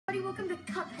Welcome to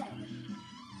Cuphead.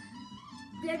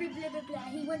 Blah, blah, blah, blah, blah.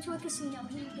 He went to a casino.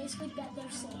 He basically bet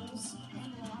their souls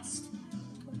and lost.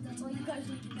 That's all you guys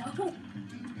need to know.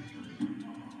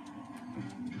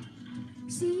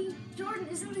 See, Jordan,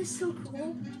 isn't this so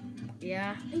cool?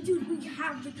 Yeah. And dude, we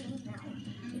have the game now.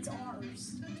 It's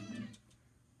ours.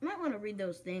 I might want to read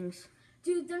those things.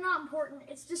 Dude, they're not important.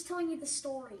 It's just telling you the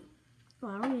story.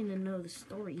 Well, I don't even know the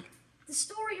story. The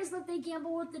story is that they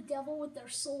gamble with the devil with their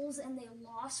souls and they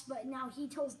lost, but now he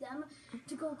tells them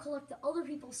to go collect the other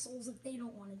people's souls if they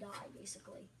don't want to die,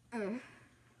 basically. How am I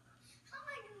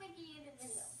going to make it in a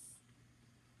video?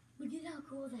 Look at how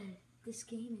cool that this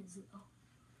game is. Oh.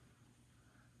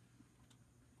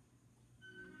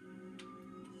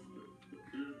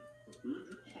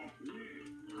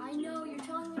 I know, you're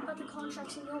telling me about the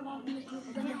contracts and you don't want me to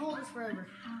Let me hold this forever.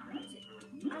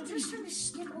 I'm just trying to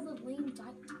skip all the lame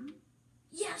dialogue.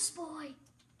 Yes, boy!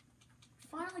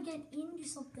 Finally getting into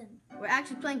something. We're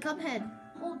actually playing Cuphead.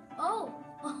 Oh!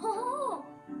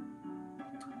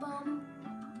 Bum.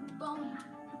 Bum.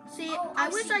 See, I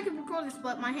wish I could record this,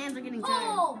 but my hands are getting tired.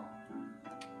 Oh!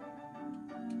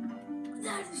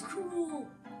 That is cool!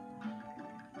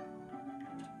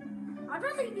 I'd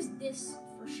rather use this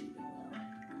for shooting,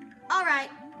 though. Alright.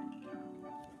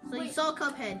 So Wait. you saw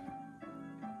Cuphead.